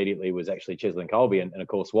immediately was actually Cheslin Colby, and of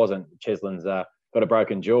course wasn't. Cheslin's got a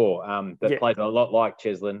broken jaw, but played a lot like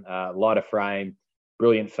Cheslin, lighter frame,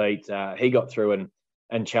 brilliant feet. He got through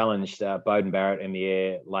and challenged Beauden Barrett in the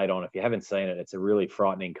air late on. If you haven't seen it, it's a really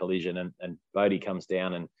frightening collision, and Bodie comes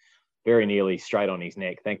down and very nearly straight on his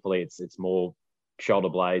neck. Thankfully, it's more shoulder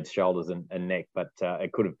blades, shoulders and neck, but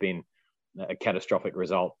it could have been a catastrophic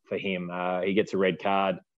result for him. He gets a red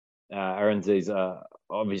card. Arendse's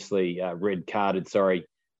obviously red carded,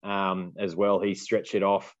 as well. He stretched it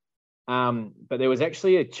off. But there was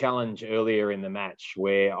actually a challenge earlier in the match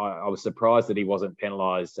where I was surprised that he wasn't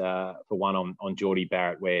penalised for one on Geordie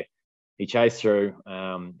Barrett, where he chased through,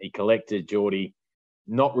 he collected Geordie,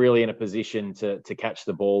 not really in a position to catch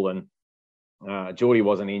the ball, and Geordie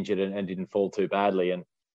wasn't injured and didn't fall too badly. And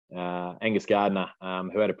Angus Gardner,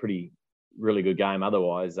 who had a really good game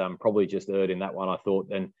otherwise, probably just erred in that one, I thought.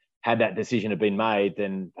 And had that decision have been made,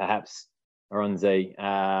 then perhaps Arendse,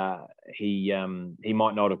 he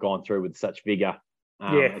might not have gone through with such vigour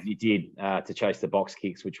as he did to chase the box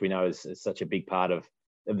kicks, which we know is such a big part of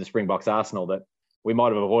the Springboks arsenal, that we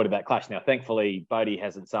might have avoided that clash. Now, thankfully, Bodie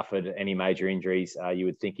hasn't suffered any major injuries. You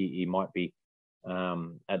would think he might be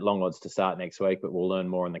at long odds to start next week, but we'll learn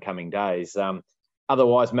more in the coming days.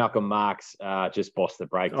 Otherwise, Malcolm Marx just bossed the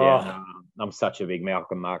breakdown. I'm such a big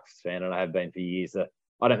Malcolm Marx fan, and I have been for years.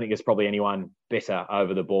 I don't think there's probably anyone better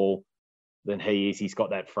over the ball than he is. He's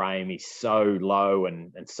got that frame. He's so low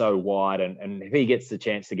and so wide. And if he gets the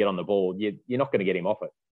chance to get on the ball, you're not going to get him off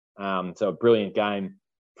it. So a brilliant game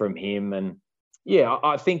from him. And yeah,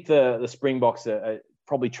 I think the Springboks are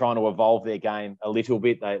probably trying to evolve their game a little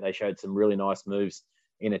bit. They showed some really nice moves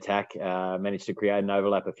in attack, managed to create an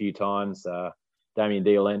overlap a few times.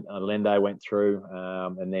 Damien Allende went through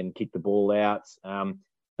and then kicked the ball out.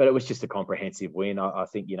 But it was just a comprehensive win. I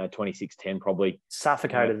think, 26-10 probably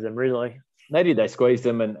suffocated them, really. They did. They squeezed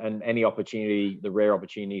them, and any opportunity, the rare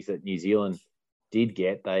opportunities that New Zealand did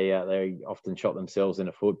get, they often shot themselves in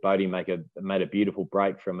the foot. Bodie made a beautiful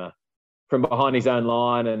break from behind his own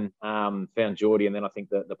line and found Geordie, and then I think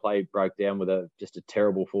the play broke down with just a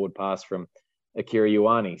terrible forward pass from Akira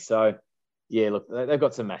Ioane. So, yeah, look, they've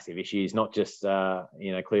got some massive issues, not just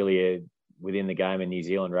clearly within the game in New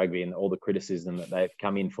Zealand rugby and all the criticism that they've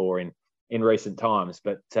come in for in recent times,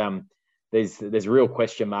 but there's real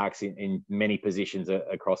question marks in many positions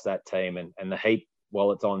across that team, and the heat,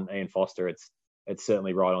 while it's on Ian Foster, it's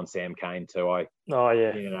certainly right on Sam Cane too.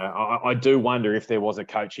 I do wonder if there was a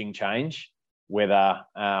coaching change, whether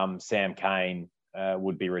Sam Cane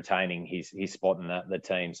would be retaining his spot in the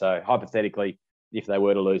team. So hypothetically, if they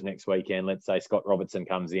were to lose next weekend, let's say Scott Robertson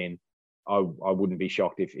comes in, I wouldn't be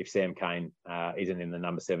shocked if Sam Cane isn't in the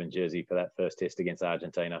number 7 jersey for that first test against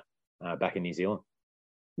Argentina back in New Zealand.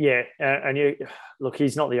 Yeah, and look,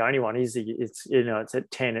 he's not the only one, is he? It's at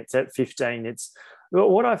 10, it's at 15. It's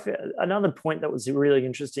another point that was really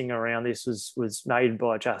interesting around this was made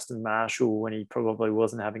by Justin Marshall when he probably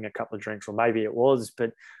wasn't having a couple of drinks, or maybe it was,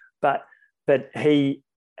 but he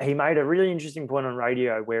made a really interesting point on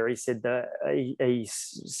radio where he said that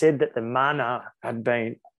the mana had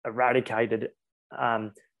been eradicated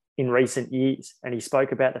in recent years, and he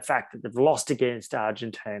spoke about the fact that they've lost against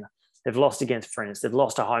Argentina, they've lost against France, they've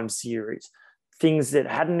lost a home series, things that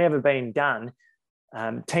hadn't ever been done.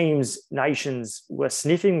 Teams, nations were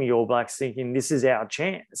sniffing the All Blacks, thinking this is our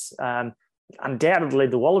chance. Undoubtedly,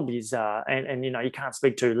 the Wallabies are, and you can't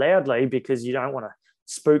speak too loudly because you don't want to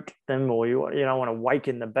spook them, or you don't want to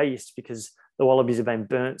waken the beast, because the Wallabies have been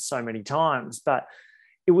burnt so many times. But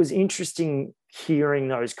it was interesting hearing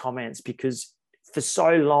those comments, because for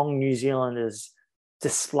so long New Zealand has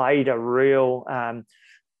displayed a real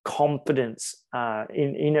confidence,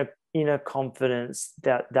 inner confidence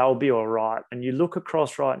that they'll be all right. And you look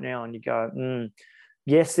across right now and you go,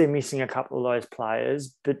 yes, they're missing a couple of those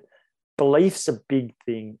players, but belief's a big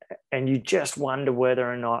thing. And you just wonder whether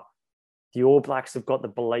or not the All Blacks have got the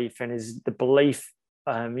belief, and is the belief,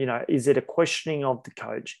 is it a questioning of the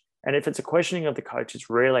coach? And if it's a questioning of the coach, it's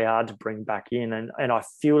really hard to bring back in. And I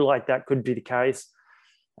feel like that could be the case.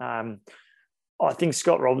 I think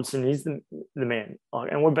Scott Robertson is the man.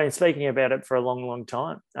 And we've been speaking about it for a long, long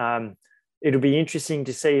time. It'll be interesting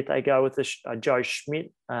to see if they go with Joe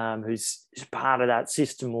Schmidt, who's part of that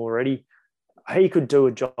system already. He could do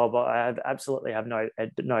a job. I absolutely have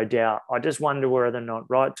no doubt. I just wonder whether or not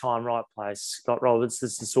right time, right place. Scott Roberts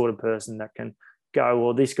is the sort of person that can go,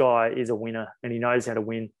 well, this guy is a winner and he knows how to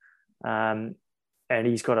win. And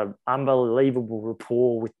he's got an unbelievable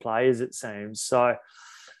rapport with players, it seems. So,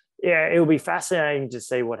 yeah, it'll be fascinating to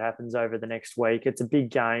see what happens over the next week. It's a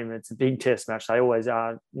big game. It's a big test match. They always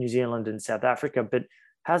are, New Zealand and South Africa. But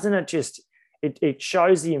hasn't it just... It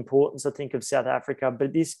shows the importance, I think, of South Africa,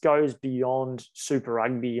 but this goes beyond Super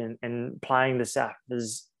Rugby and playing the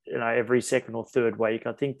SAFs, every second or third week.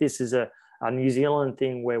 I think this is a New Zealand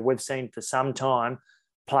thing where we've seen for some time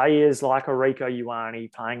players like Rieko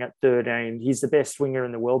Ioane playing at 13. He's the best winger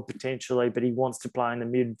in the world potentially, but he wants to play in the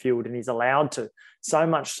midfield and he's allowed to. So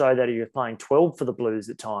much so that he was playing 12 for the Blues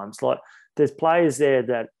at times. Like, there's players there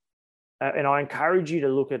that, and I encourage you to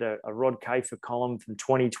look at a Rod Kafer column from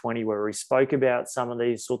 2020 where he spoke about some of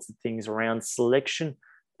these sorts of things around selection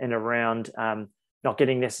and around not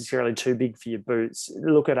getting necessarily too big for your boots.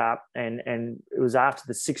 Look it up. And it was after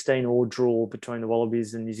the 16-all draw between the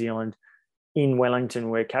Wallabies and New Zealand in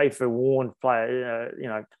Wellington where Kafer warned players,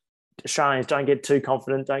 Australians, don't get too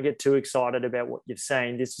confident, don't get too excited about what you've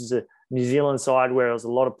seen. This is a New Zealand side where there was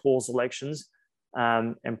a lot of poor selections.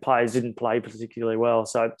 And players didn't play particularly well.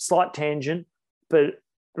 So slight tangent, but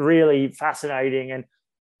really fascinating. And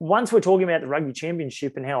once we're talking about the Rugby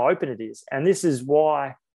Championship and how open it is, and this is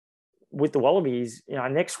why with the Wallabies,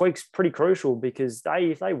 next week's pretty crucial, because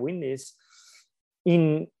if they win this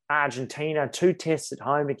in Argentina, 2 tests at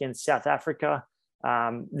home against South Africa,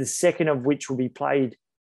 the second of which will be played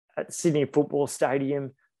at Sydney Football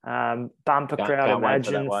Stadium. Bumper crowd,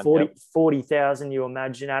 imagine 40,000. You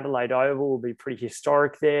imagine Adelaide Oval will be pretty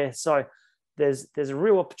historic there. So there's a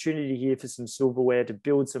real opportunity here for some silverware to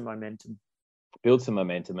build some momentum.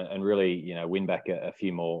 And really, win back a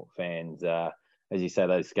few more fans. As you say,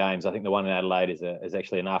 those games. I think the one in Adelaide is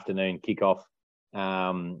actually an afternoon kickoff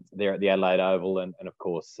there at the Adelaide Oval, and of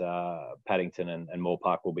course Paddington and Moore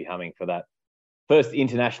Park will be humming for that first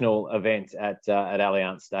international event at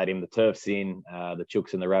Allianz Stadium. The turf's in, the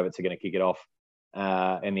Chooks and the Rabbits are going to kick it off,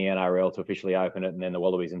 and the NRL to officially open it, and then the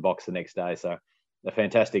Wallabies in box the next day. So a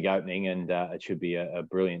fantastic opening, and it should be a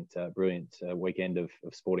brilliant weekend of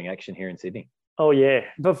sporting action here in Sydney. Oh, yeah.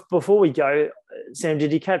 But before we go, Sam,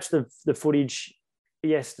 did you catch the footage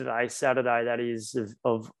yesterday, Saturday, that is,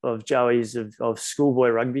 of Joey's of schoolboy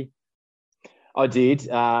rugby? I did,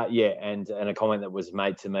 and a comment that was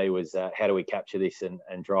made to me was, how do we capture this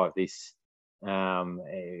and drive this? How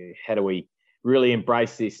do we really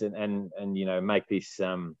embrace this and make this?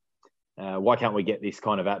 Why can't we get this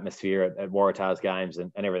kind of atmosphere at Waratahs games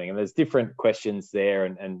and everything? And there's different questions there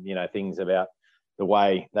and things about the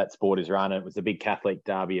way that sport is run. It was a big Catholic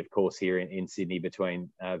derby, of course, here in Sydney between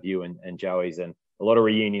View and Joey's, and a lot of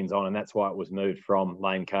reunions on, and that's why it was moved from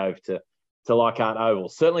Lane Cove to Leichhardt Oval.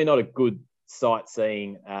 Certainly not a good sight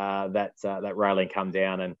seeing that railing come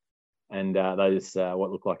down and those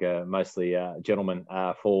what look like mostly gentlemen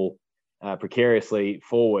fall precariously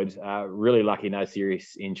forward. Really lucky, no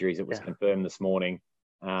serious injuries. It was confirmed this morning.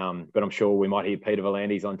 But I'm sure we might hear Peter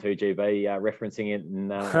Volandis on 2GB referencing it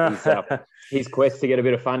and his quest to get a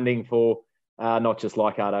bit of funding for not just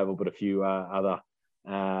Leichhardt Oval, but a few other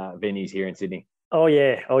venues here in Sydney. Oh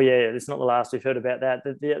yeah. It's not the last we've heard about that.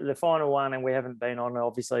 The final one, and we haven't been on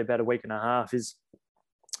obviously about a week and a half, is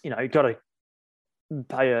you've got to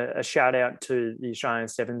pay a shout out to the Australian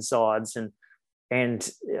Sevens sides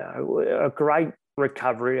and a great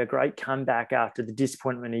recovery, a great comeback after the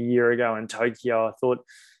disappointment a year ago in Tokyo. I thought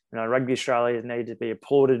Rugby Australia needed to be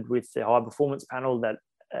applauded with the high performance panel that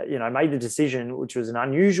made the decision, which was an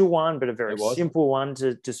unusual one, but a very simple one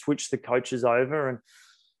to switch the coaches over. And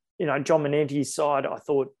John Manenti's side, I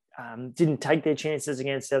thought, didn't take their chances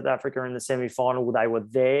against South Africa in the semi-final. They were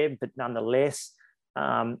there, but nonetheless,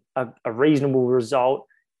 a reasonable result.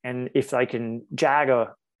 And if they can jag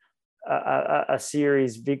a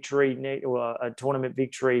series victory or a tournament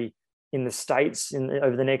victory in the States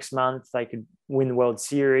over the next month, they could win the World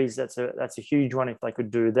Series. That's a huge one if they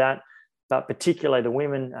could do that. But particularly the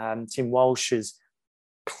women, Tim Walsh has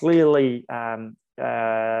clearly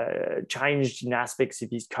changed in aspects of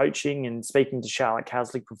his coaching, and speaking to Charlotte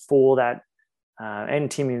Caslick before that, and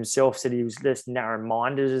Tim himself said he was less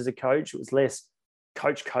narrow-minded as a coach. It was less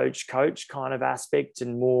coach kind of aspect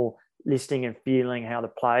and more listening and feeling how the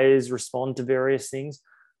players respond to various things.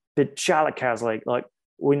 But Charlotte Caslick,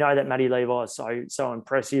 we know that Maddie Levi is so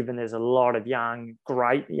impressive, and there's a lot of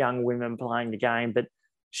great young women playing the game. But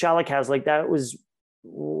Charlotte Caslick, that was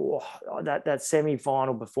that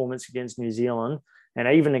semi-final performance against New Zealand and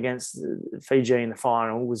even against Fiji in the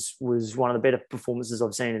final was one of the better performances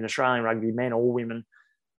I've seen in Australian rugby, men or women.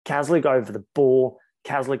 Caslick over the ball,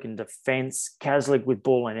 Caslick in defence, Caslick with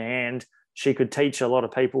ball in hand. She could teach a lot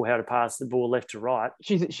of people how to pass the ball left to right.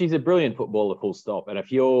 She's a brilliant footballer, full stop. And if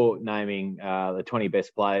you're naming the 20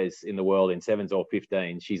 best players in the world in sevens or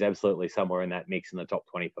 15, she's absolutely somewhere in that mix in the top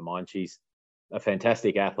 20 for mine. She's a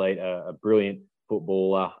fantastic athlete, a brilliant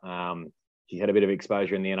footballer. She's had a bit of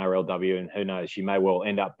exposure in the NRLW, and who knows, she may well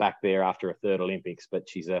end up back there after a third Olympics. But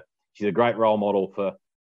she's a great role model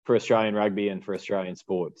for Australian rugby and for Australian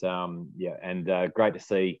sport. Great to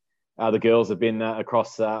see. The girls have been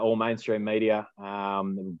across all mainstream media,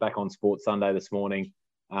 back on Sports Sunday this morning.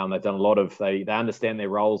 They've done a lot of, they understand their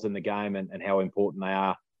roles in the game and how important they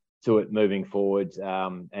are to it moving forward.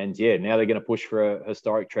 Now they're going to push for a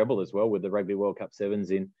historic treble as well with the Rugby World Cup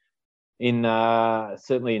Sevens in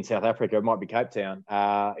certainly in South Africa. It might be Cape Town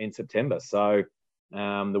in September. So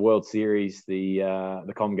the World Series,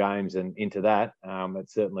 the Com Games, and into that,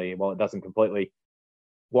 it's certainly, while it doesn't completely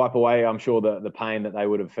wipe away, I'm sure, the pain that they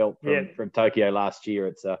would have felt from Tokyo last year.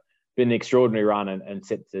 It's been an extraordinary run and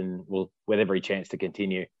sets in, with every chance to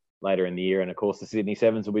continue later in the year. And of course, the Sydney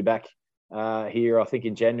Sevens will be back here, I think,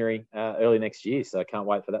 in January, early next year. So I can't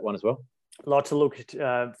wait for that one as well. A lot to look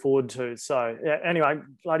forward to. So anyway,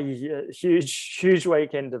 bloody huge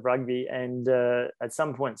weekend of rugby, and at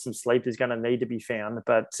some point some sleep is going to need to be found.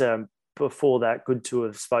 But before that, good to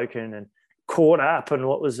have spoken and caught up on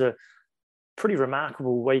what was a pretty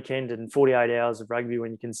remarkable weekend and 48 hours of rugby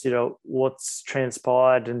when you consider what's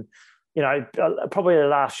transpired. And probably the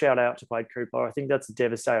last shout out to Quade Cooper. I think that's a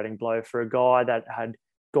devastating blow for a guy that had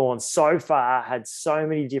gone so far, had so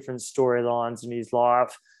many different storylines in his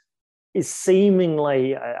life, is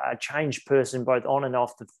seemingly a changed person both on and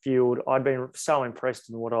off the field. I'd been so impressed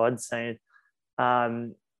in what I'd seen.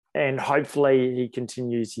 And hopefully he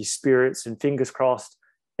continues his spirits, and fingers crossed.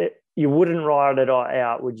 You wouldn't write it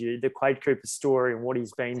out, would you? The Quade Cooper story and what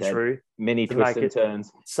he's been through. Many twists and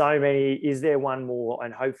turns. So many. Is there one more?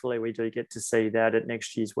 And hopefully we do get to see that at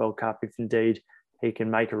next year's World Cup, if indeed he can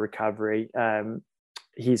make a recovery.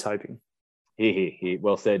 He's hoping. Here.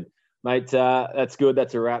 Well said, mate. That's good.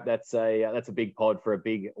 That's a wrap. That's a big pod for a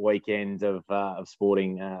big weekend of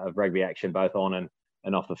sporting, of rugby action, both on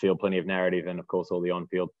and off the field. Plenty of narrative, and of course all the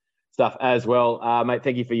on-field stuff as well. Mate,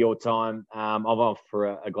 thank you for your time. I'm off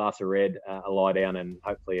for a glass of red, a lie down, and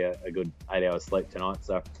hopefully a good 8 hours sleep tonight.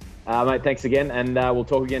 So, mate, thanks again, and we'll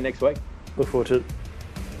talk again next week. Look forward to it.